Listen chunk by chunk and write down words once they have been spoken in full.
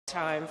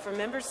Time for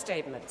member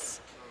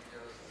statements.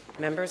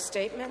 Member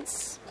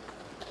statements.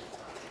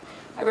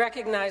 I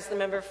recognize the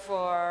member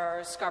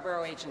for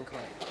Scarborough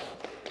Agincourt.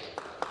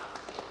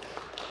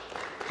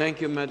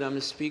 Thank you,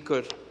 Madam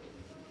Speaker.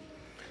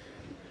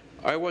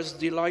 I was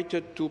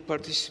delighted to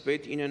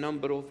participate in a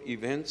number of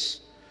events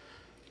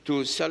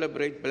to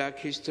celebrate Black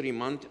History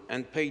Month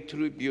and pay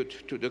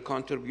tribute to the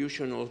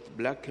contribution of the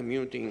Black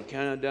community in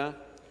Canada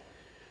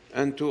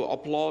and to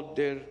applaud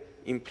their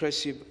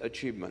impressive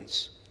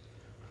achievements.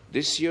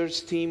 This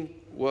year's theme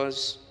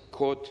was,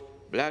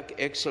 quote, Black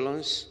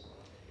Excellence,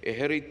 a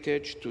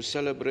heritage to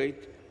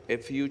celebrate, a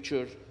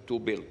future to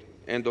build,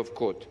 end of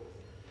quote.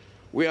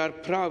 We are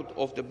proud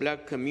of the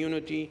Black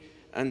community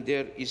and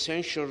their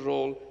essential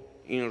role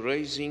in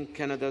raising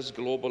Canada's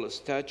global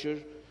stature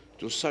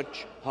to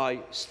such high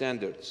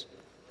standards.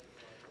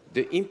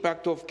 The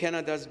impact of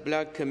Canada's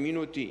Black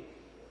community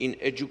in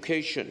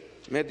education,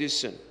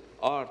 medicine,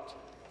 art,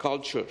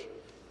 culture,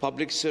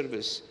 public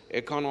service,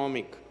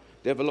 economic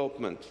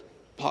development,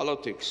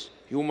 politics,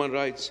 human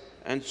rights,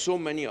 and so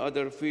many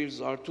other fields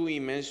are too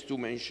immense to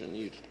mention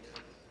here.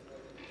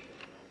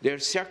 Their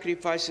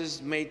sacrifices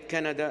made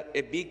Canada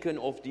a beacon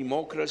of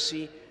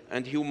democracy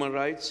and human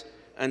rights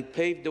and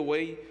paved the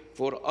way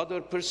for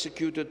other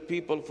persecuted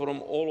people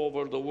from all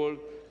over the world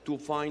to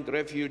find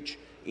refuge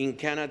in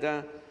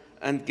Canada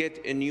and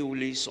get a new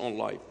lease on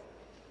life.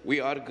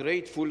 We are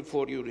grateful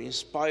for your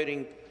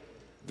inspiring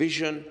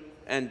vision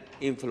and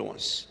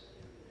influence.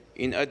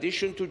 In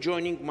addition to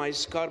joining my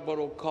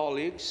Scarborough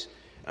colleagues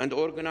and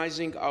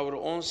organizing our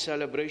own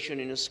celebration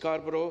in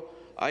Scarborough,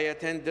 I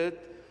attended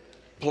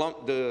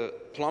the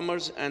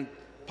Plumbers and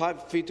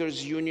Pipe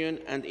Fitters Union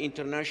and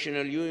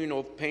International Union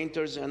of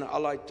Painters and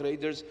Allied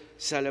Traders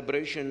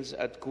celebrations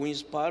at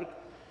Queen's Park.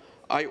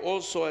 I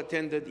also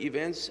attended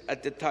events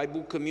at the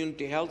Taibu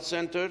Community Health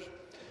Center,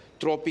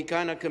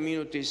 Tropicana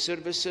Community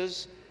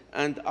Services,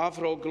 and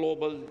Afro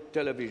Global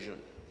Television.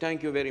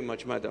 Thank you very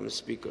much, Madam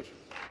Speaker.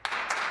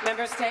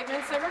 Member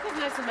statements. I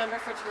recognize the member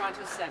for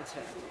Toronto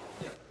Centre.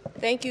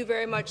 Thank you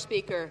very much,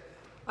 Speaker.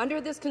 Under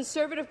this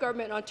Conservative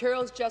government,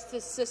 Ontario's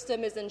justice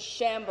system is in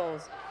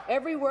shambles.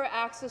 Everywhere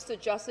access to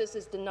justice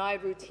is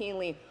denied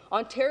routinely.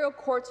 Ontario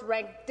courts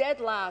rank dead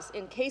last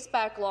in case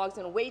backlogs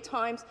and wait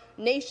times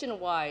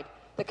nationwide.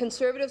 The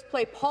Conservatives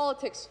play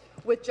politics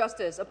with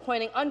justice,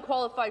 appointing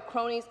unqualified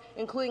cronies,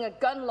 including a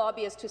gun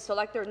lobbyist, to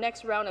select their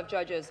next round of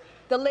judges.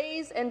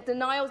 Delays and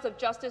denials of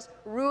justice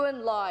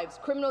ruin lives.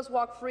 Criminals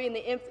walk free and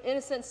the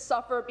innocent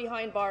suffer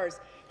behind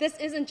bars. This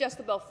isn't just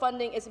about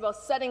funding, it's about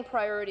setting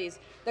priorities.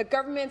 The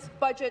government's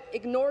budget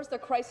ignores the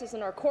crisis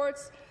in our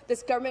courts.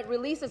 This government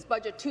released its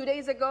budget 2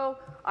 days ago.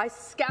 I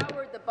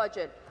scoured the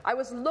budget. I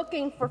was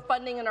looking for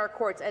funding in our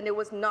courts, and it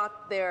was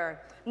not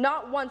there.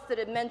 Not once did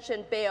it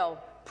mention bail,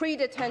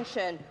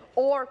 pre-detention,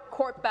 or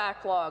court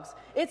backlogs.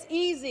 It's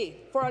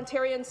easy for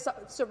Ontarian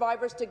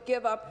survivors to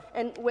give up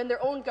and when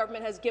their own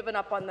government has given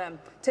up on them.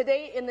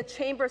 Today in the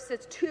chamber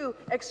sits two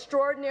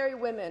extraordinary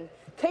women,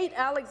 Kate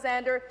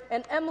Alexander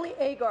and Emily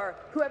Agar,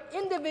 who have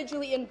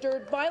individually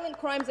endured violent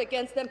crimes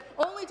against them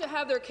only to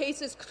have their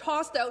cases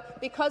tossed out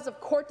because of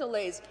court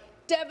delays.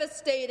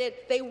 Devastated,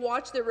 they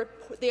watch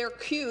their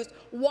accused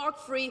walk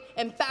free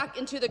and back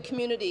into the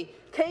community.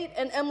 Kate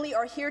and Emily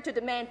are here to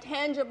demand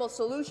tangible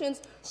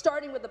solutions,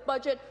 starting with the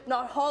budget,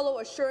 not hollow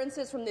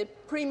assurances from the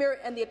Premier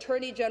and the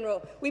Attorney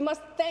General. We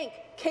must thank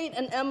Kate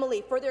and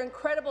Emily for their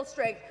incredible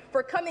strength,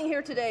 for coming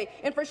here today,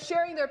 and for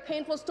sharing their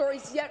painful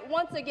stories yet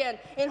once again,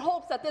 in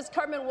hopes that this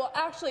government will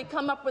actually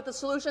come up with the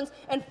solutions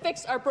and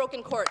fix our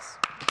broken courts.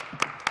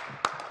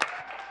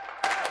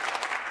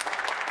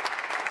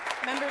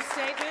 Member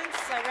statements.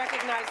 I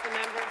recognize the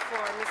member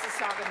for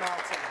Mississauga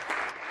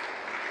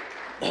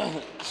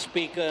Malton.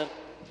 Speaker,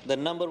 the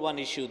number one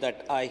issue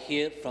that I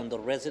hear from the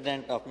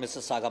resident of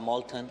Mississauga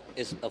Malton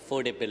is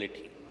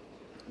affordability.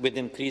 With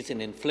increase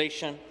in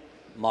inflation,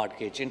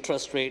 mortgage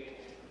interest rate,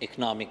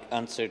 economic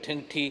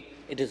uncertainty,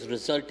 it is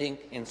resulting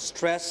in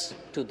stress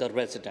to the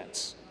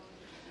residents.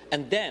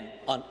 And then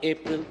on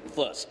April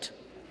 1st,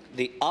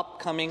 the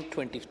upcoming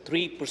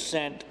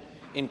 23%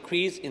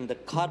 increase in the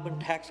carbon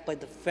tax by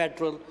the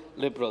federal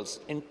Liberals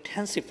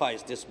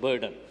intensifies this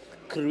burden,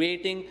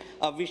 creating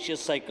a vicious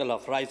cycle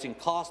of rising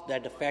costs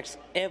that affects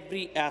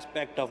every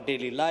aspect of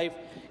daily life.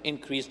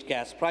 Increased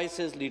gas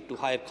prices lead to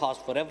higher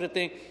costs for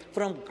everything,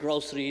 from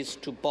groceries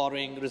to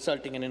borrowing,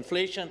 resulting in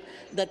inflation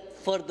that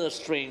further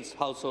strains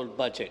household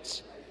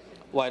budgets.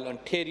 While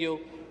Ontario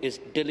is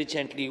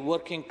diligently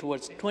working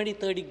towards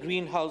 2030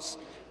 greenhouse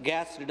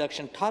gas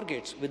reduction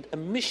targets, with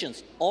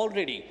emissions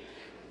already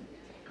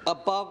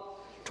above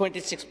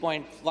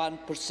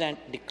 26.1%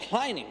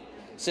 declining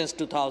since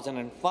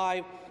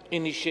 2005,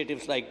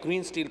 initiatives like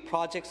Green Steel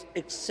projects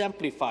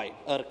exemplify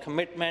our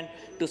commitment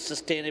to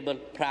sustainable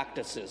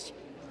practices.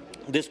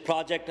 This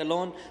project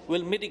alone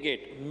will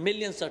mitigate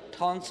millions of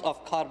tons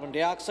of carbon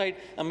dioxide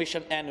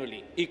emission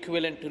annually,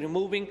 equivalent to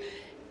removing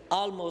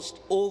almost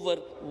over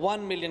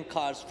 1 million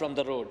cars from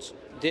the roads.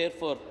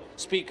 Therefore,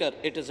 Speaker,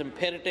 it is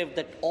imperative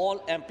that all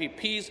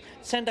MPPs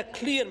send a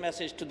clear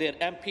message to their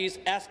MPs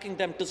asking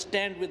them to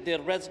stand with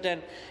their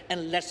residents,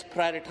 and let's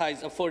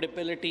prioritize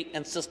affordability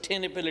and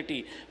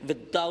sustainability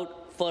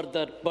without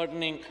further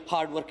burdening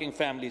hardworking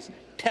families.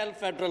 Tell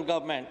federal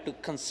government to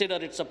consider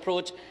its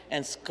approach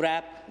and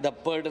scrap the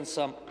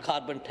burdensome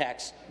carbon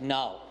tax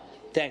now.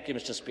 Thank you,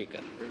 Mr. Speaker.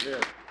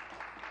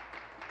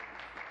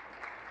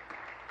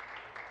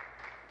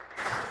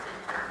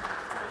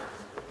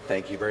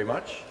 Thank you very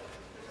much.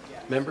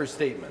 Member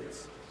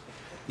statements.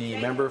 The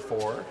member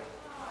for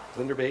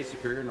Thunder Bay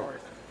Superior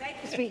North. Thank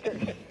you, Speaker.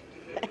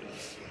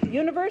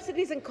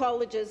 Universities and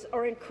colleges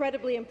are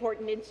incredibly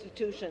important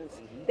institutions.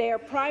 They are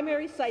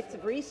primary sites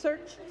of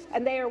research,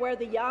 and they are where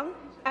the young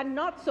and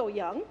not so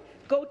young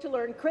go to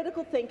learn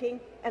critical thinking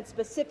and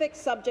specific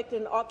subject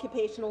and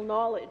occupational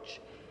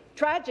knowledge.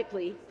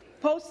 Tragically,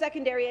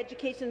 post-secondary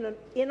education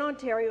in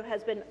Ontario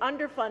has been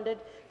underfunded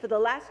for the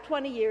last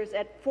 20 years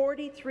at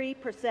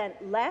 43%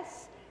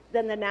 less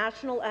than the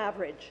national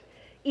average.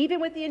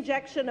 Even with the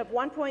injection of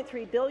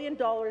 $1.3 billion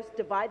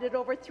divided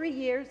over 3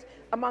 years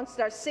amongst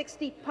our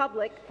 60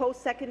 public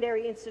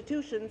post-secondary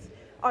institutions,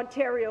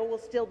 Ontario will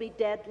still be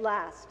dead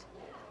last.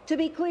 To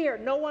be clear,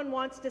 no one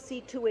wants to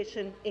see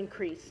tuition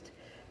increased.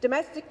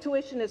 Domestic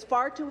tuition is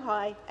far too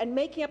high, and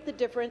making up the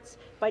difference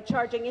by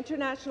charging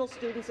international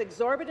students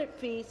exorbitant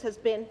fees has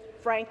been,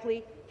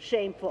 frankly,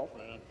 shameful.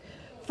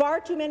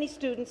 Far too many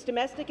students,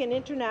 domestic and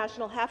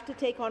international, have to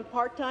take on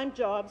part-time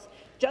jobs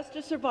just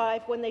to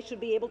survive when they should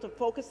be able to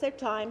focus their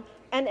time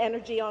and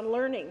energy on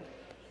learning.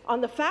 On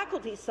the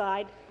faculty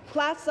side,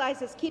 class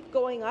sizes keep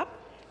going up,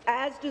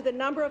 as do the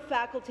number of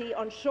faculty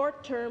on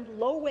short-term,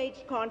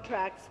 low-wage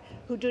contracts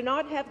who do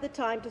not have the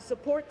time to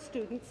support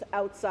students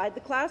outside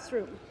the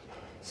classroom.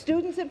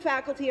 Students and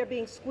faculty are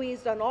being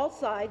squeezed on all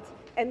sides,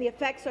 and the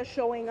effects are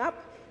showing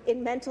up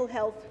in mental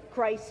health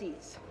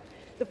crises.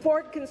 The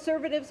Ford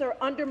Conservatives are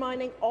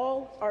undermining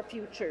all our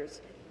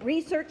futures.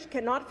 Research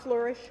cannot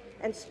flourish,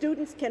 and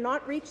students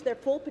cannot reach their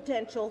full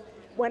potential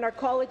when our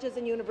colleges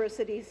and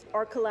universities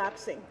are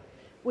collapsing.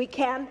 We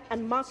can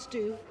and must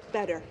do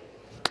better.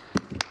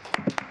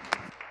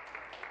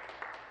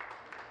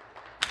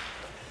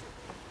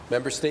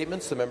 Member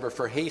statements. The member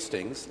for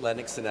Hastings,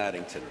 Lennox and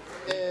Addington.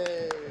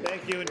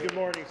 Thank you and good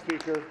morning,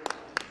 Speaker.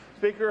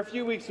 Speaker, a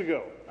few weeks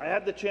ago, I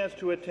had the chance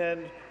to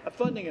attend a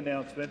funding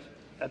announcement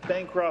at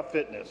Bancroft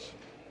Fitness.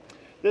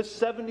 This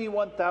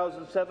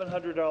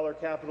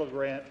 $71,700 capital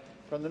grant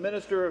from the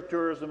Minister of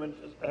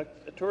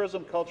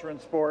Tourism, Culture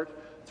and Sport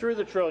through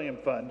the Trillium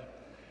Fund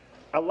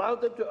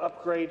allowed them to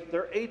upgrade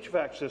their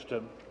HVAC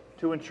system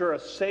to ensure a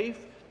safe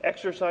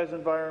exercise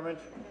environment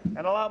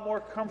and allow more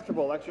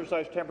comfortable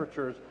exercise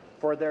temperatures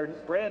for their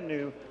brand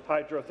new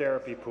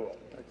hydrotherapy pool.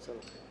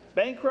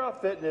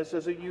 Bancroft Fitness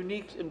is a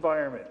unique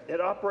environment. It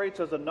operates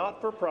as a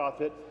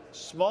not-for-profit,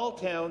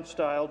 small-town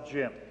style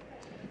gym.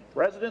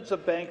 Residents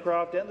of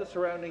Bancroft and the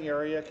surrounding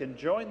area can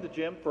join the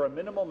gym for a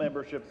minimal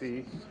membership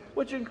fee,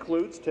 which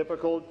includes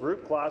typical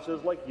group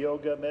classes like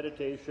yoga,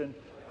 meditation,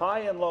 high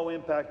and low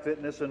impact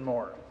fitness, and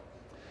more.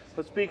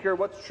 But Speaker,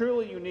 what's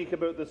truly unique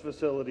about this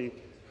facility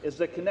is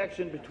the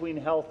connection between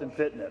health and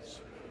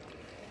fitness.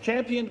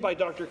 Championed by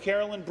Dr.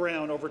 Carolyn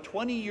Brown over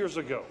 20 years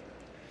ago,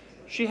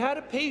 she had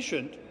a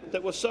patient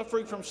that was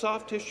suffering from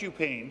soft tissue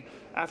pain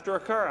after a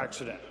car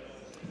accident.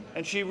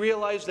 And she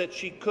realized that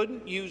she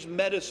couldn't use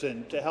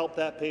medicine to help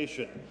that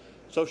patient.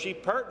 So she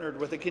partnered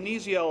with a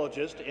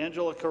kinesiologist,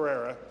 Angela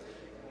Carrera,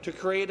 to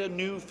create a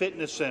new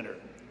fitness center.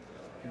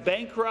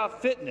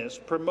 Bancroft Fitness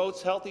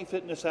promotes healthy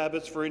fitness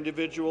habits for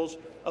individuals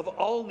of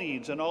all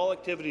needs and all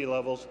activity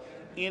levels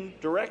in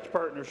direct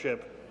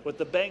partnership with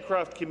the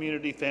Bancroft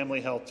Community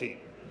Family Health Team.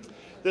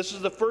 This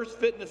is the first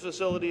fitness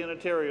facility in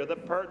Ontario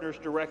that partners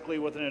directly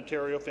with an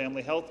Ontario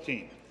Family Health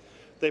Team.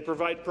 They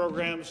provide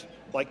programs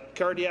like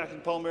cardiac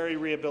and pulmonary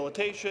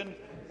rehabilitation,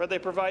 where they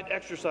provide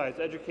exercise,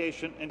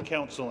 education, and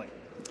counselling.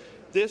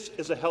 This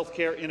is a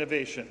healthcare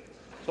innovation.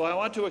 So I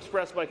want to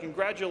express my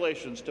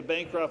congratulations to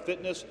Bancroft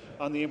Fitness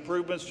on the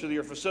improvements to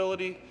your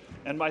facility,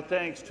 and my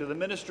thanks to the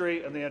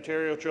Ministry and the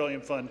Ontario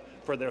Trillium Fund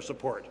for their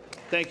support.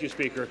 Thank you,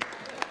 Speaker.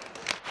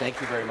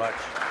 Thank you very much.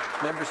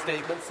 Member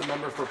statements. The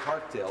member for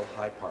Parkdale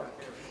High Park.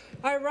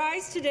 I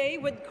rise today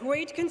with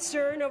great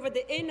concern over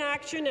the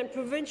inaction and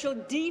provincial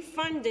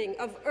defunding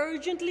of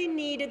urgently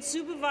needed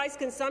supervised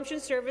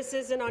consumption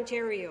services in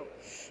Ontario.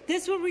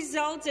 This will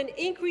result in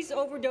increased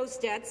overdose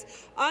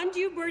deaths,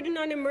 undue burden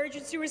on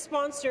emergency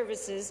response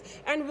services,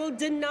 and will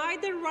deny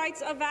the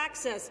rights of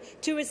access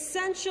to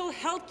essential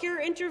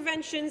healthcare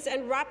interventions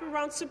and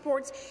wraparound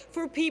supports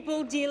for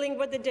people dealing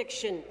with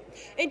addiction.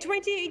 In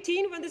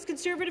 2018, when this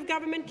Conservative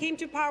government came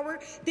to power,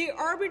 they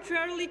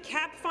arbitrarily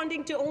capped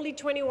funding to only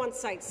 21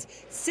 sites.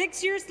 sites.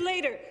 6 years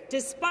later,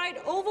 despite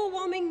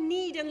overwhelming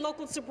need and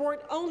local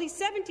support, only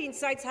 17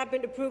 sites have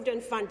been approved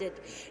and funded.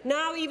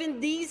 Now, even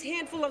these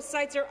handful of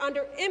sites are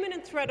under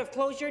imminent threat of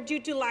closure due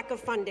to lack of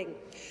funding.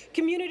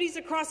 Communities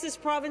across this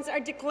province are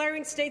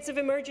declaring states of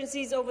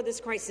emergencies over this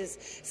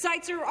crisis.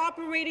 Sites are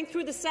operating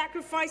through the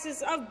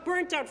sacrifices of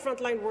burnt-out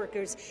frontline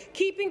workers,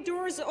 keeping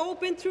doors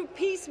open through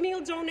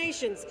piecemeal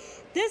donations.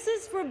 This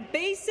is for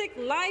basic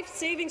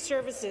life-saving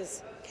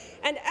services.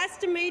 An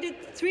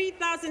estimated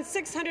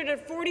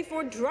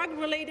 3,644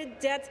 drug-related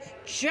deaths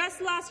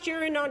just last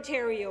year in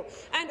Ontario,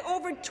 and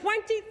over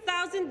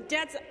 20,000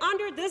 deaths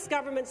under this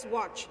government's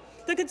watch.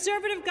 The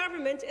Conservative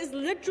government is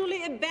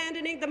literally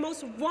abandoning the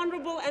most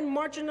vulnerable and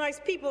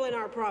marginalized people in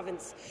our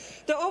province.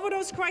 The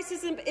overdose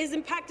crisis is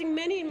impacting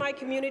many in my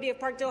community of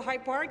Parkdale High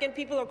Park and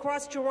people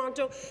across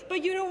Toronto.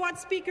 But you know what,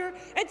 Speaker?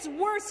 It's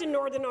worse in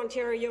Northern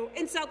Ontario,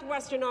 in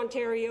Southwestern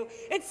Ontario.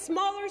 It's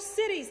smaller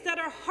cities that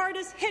are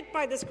hardest hit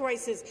by this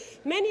crisis.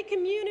 Many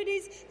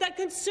communities that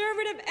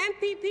Conservative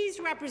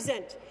MPPs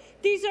represent.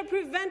 These are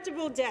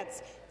preventable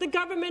deaths. The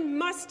government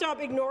must stop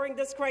ignoring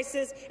this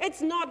crisis.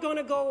 It's not going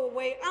to go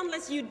away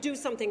unless you do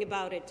something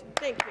about it.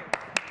 Thank you.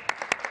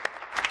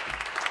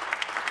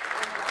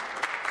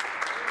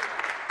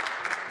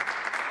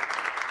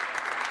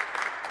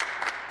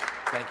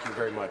 Thank you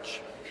very much.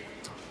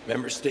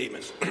 Member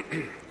statements.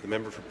 The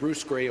member for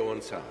Bruce Grey,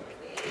 Owen Sound.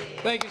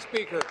 Thank you,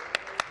 Speaker.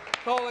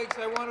 Colleagues,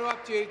 I want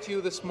to update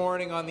you this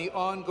morning on the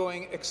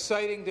ongoing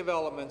exciting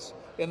developments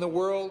in the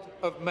world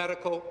of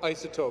medical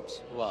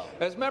isotopes. Wow.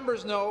 As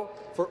members know,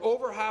 for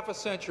over half a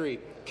century,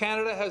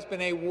 Canada has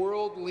been a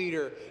world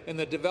leader in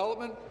the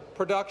development,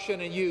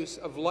 production and use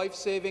of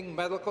life-saving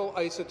medical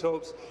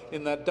isotopes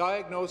in the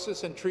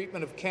diagnosis and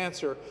treatment of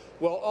cancer,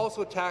 while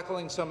also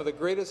tackling some of the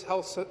greatest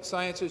health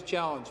sciences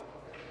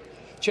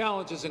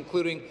challenges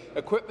including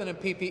equipment and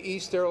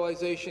PPE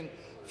sterilization,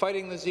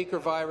 fighting the Zika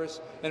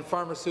virus, and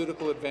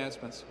pharmaceutical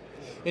advancements.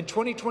 In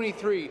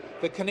 2023,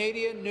 the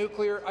Canadian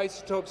Nuclear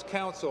Isotopes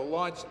Council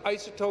launched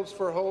Isotopes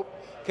for Hope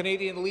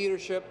Canadian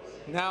Leadership,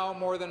 now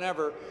more than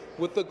ever,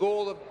 with the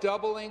goal of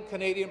doubling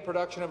Canadian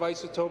production of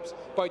isotopes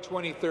by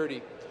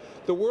 2030.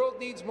 The world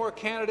needs more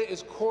Canada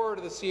is core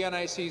to the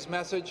CNIC's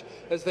message,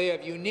 as they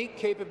have unique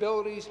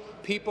capabilities,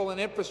 people and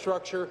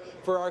infrastructure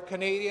for our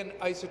Canadian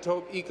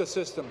isotope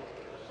ecosystem.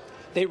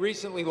 They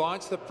recently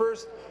launched the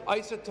first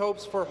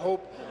Isotopes for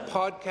Hope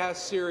podcast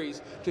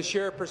series to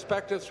share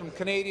perspectives from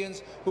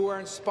Canadians who are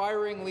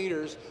inspiring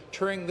leaders,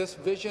 turning this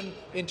vision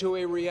into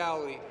a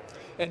reality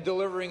and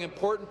delivering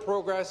important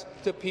progress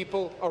to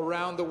people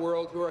around the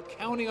world who are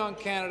counting on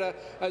Canada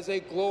as a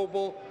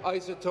global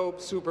isotope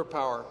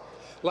superpower.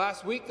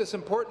 Last week, this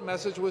important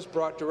message was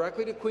brought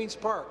directly to Queen's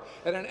Park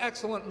at an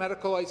excellent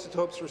medical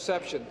isotopes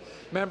reception.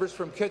 Members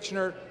from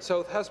Kitchener,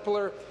 South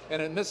Hespeler,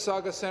 and at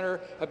Mississauga Centre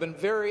have been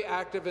very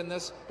active in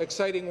this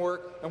exciting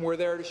work, and we're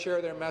there to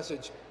share their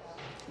message.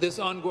 This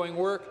ongoing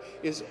work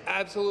is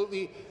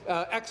absolutely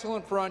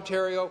excellent for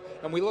Ontario,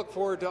 and we look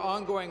forward to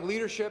ongoing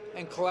leadership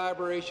and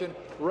collaboration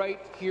right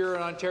here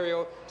in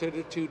Ontario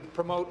to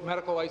promote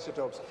medical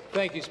isotopes.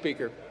 Thank you,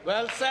 Speaker.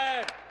 Well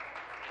said.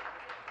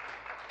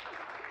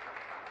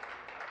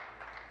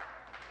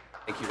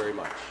 Thank you very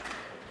much.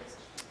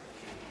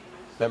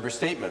 Member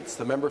statements.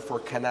 The member for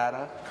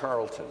Canada,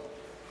 Carleton.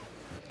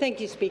 Thank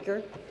you,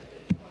 Speaker.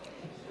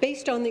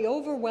 Based on the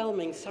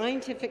overwhelming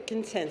scientific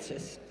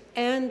consensus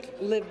and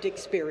lived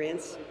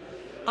experience,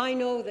 I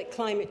know that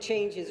climate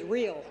change is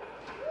real,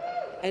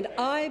 and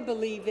I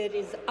believe it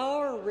is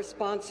our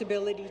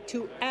responsibility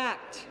to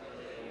act.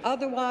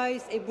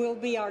 Otherwise, it will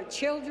be our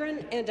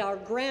children and our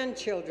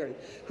grandchildren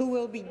who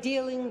will be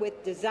dealing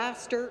with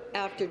disaster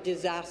after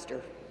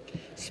disaster.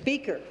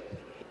 Speaker,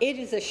 it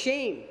is a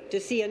shame to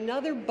see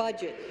another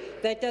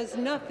budget that does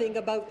nothing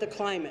about the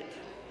climate.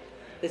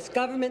 This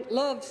government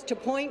loves to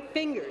point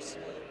fingers,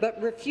 but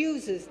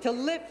refuses to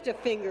lift a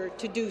finger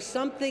to do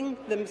something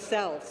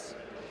themselves.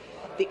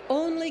 The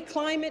only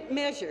climate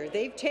measure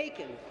they've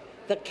taken,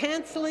 the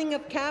cancelling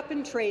of cap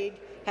and trade,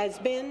 has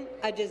been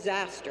a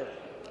disaster.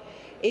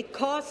 It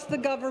cost the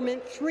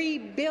government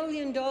 $3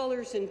 billion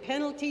in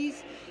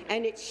penalties,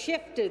 and it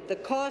shifted the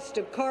cost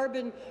of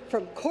carbon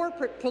from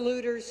corporate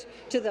polluters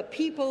to the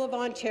people of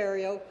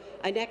Ontario,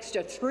 an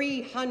extra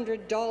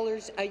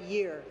 $300 a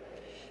year.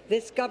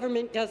 This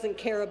government doesn't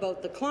care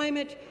about the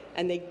climate,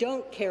 and they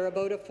don't care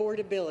about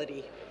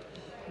affordability.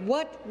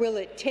 What will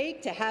it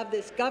take to have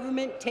this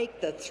government take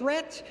the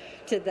threat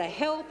to the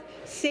health,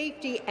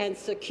 safety and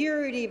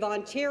security of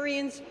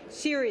Ontarians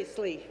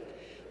seriously?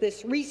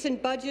 This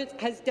recent budget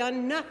has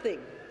done nothing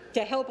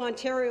to help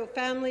Ontario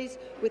families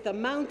with the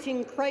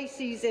mounting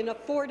crises in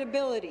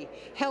affordability,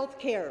 health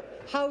care,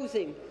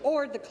 housing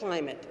or the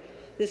climate.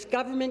 This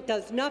government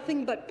does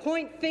nothing but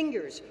point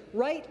fingers,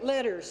 write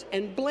letters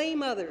and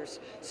blame others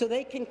so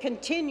they can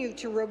continue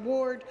to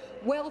reward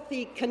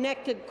wealthy,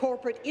 connected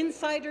corporate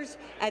insiders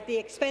at the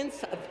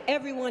expense of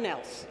everyone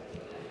else.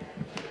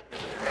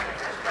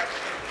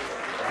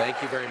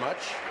 Thank you very much.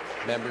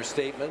 Member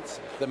statements.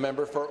 The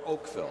member for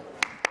Oakville.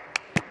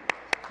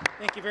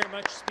 Thank you very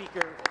much,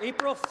 Speaker.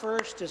 April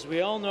 1st, as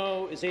we all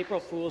know, is April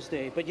Fool's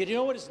Day. But you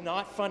know what is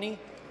not funny?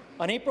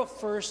 On April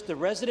 1st, the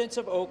residents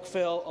of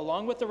Oakville,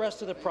 along with the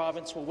rest of the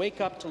province, will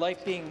wake up to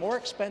life being more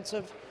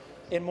expensive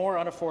and more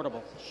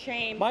unaffordable.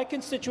 Shame. My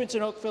constituents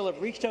in Oakville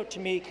have reached out to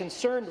me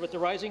concerned with the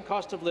rising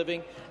cost of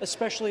living,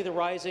 especially the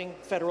rising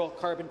federal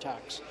carbon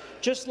tax.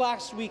 Just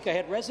last week, I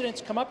had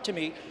residents come up to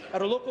me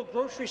at a local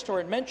grocery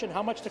store and mention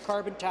how much the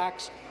carbon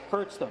tax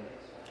hurts them.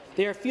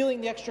 They are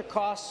feeling the extra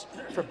costs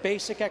for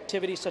basic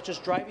activities such as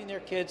driving their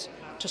kids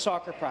to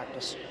soccer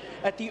practice.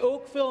 At the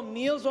Oakville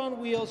Meals on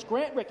Wheels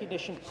Grant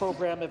Recognition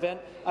Program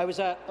event I was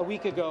at a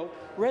week ago,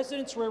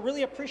 residents were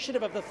really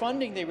appreciative of the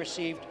funding they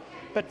received,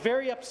 but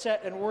very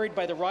upset and worried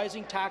by the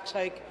rising tax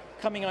hike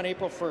coming on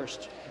April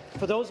 1st.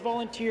 For those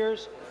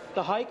volunteers,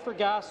 the hike for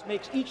gas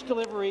makes each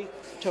delivery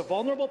to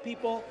vulnerable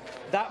people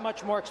that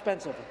much more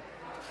expensive.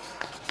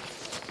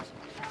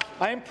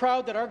 I am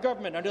proud that our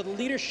government, under the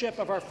leadership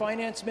of our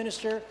Finance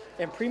Minister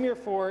and Premier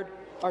Ford,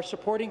 are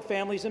supporting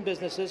families and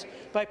businesses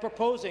by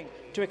proposing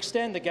to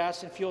extend the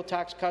gas and fuel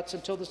tax cuts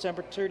until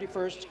December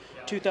 31st,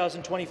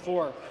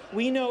 2024.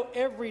 We know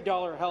every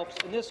dollar helps,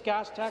 and this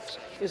gas tax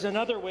is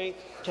another way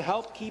to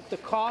help keep the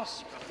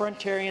costs for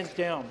Ontarians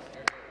down.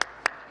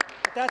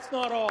 But that's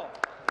not all.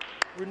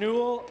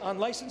 Renewal on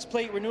license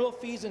plate renewal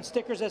fees and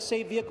stickers that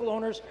save vehicle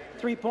owners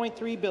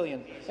 $3.3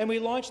 billion. And we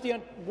launched the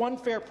One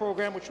Fare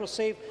program, which will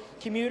save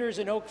commuters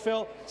in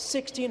Oakville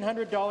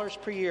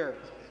 $1,600 per year.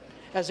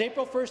 As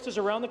April 1st is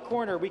around the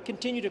corner, we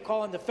continue to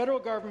call on the federal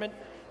government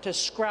to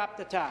scrap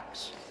the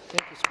tax.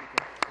 Thank you,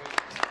 Speaker.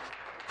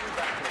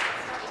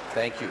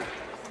 Thank you.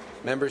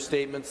 Member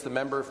statements. The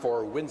member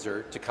for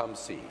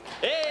Windsor-Tecumseh.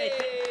 Hey!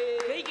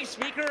 Thank you,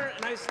 Speaker.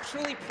 And I was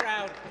truly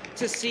proud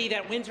to see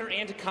that Windsor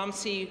and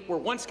Tecumseh were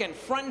once again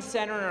front and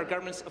centre in our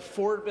government's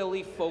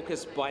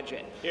affordability-focused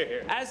budget. Hear,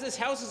 hear. As this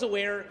House is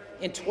aware,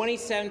 in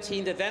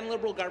 2017, the then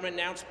Liberal government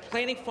announced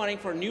planning funding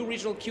for a new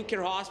regional acute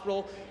care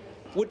hospital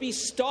would be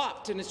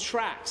stopped in its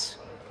tracks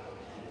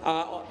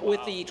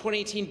with the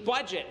 2018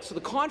 budget. So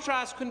the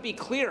contrast couldn't be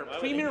clearer.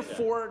 Premier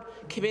Ford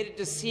committed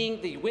to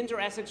seeing the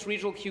Windsor-Essex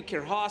Regional Acute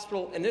Care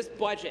Hospital, and this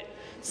budget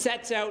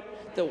sets out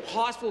the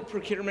hospital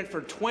procurement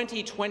for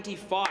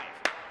 2025.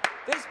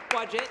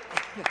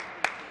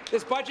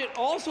 This budget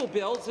also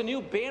builds a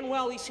new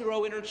Banwell-EC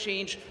Row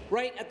interchange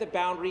right at the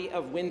boundary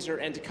of Windsor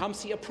and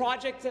Tecumseh, a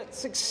project that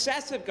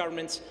successive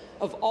governments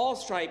of all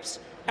stripes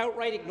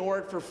outright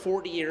ignored for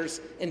 40 years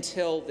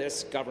until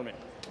this government.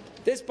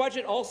 This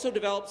budget also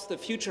develops the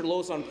future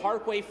Lozon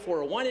Parkway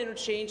 401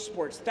 interchange,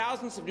 supports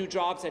thousands of new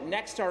jobs at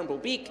Nexstar and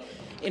Bobique,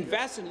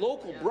 invests in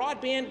local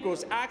broadband,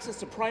 grows access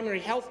to primary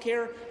health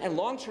care and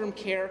long-term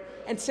care,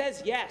 and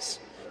says yes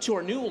to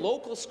our new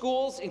local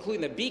schools,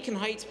 including the Beacon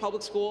Heights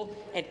Public School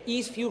and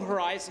Eastview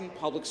Horizon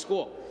Public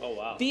School. Oh,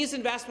 wow. These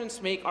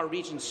investments make our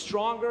region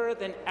stronger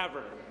than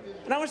ever.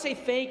 And I want to say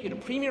thank you to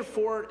Premier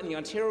Ford and the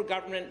Ontario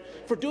government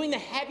for doing the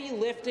heavy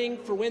lifting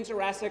for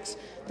Windsor-Essex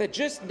that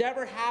just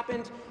never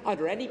happened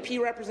under NDP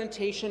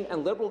representation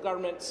and Liberal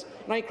governments.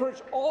 And I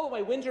encourage all of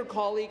my Windsor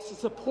colleagues to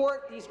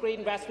support these great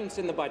investments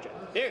in the budget.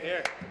 Hear,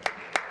 hear.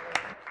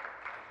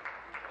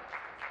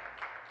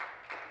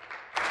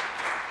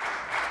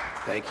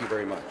 Thank you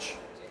very much.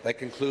 That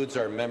concludes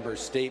our member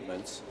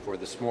statements for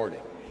this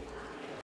morning.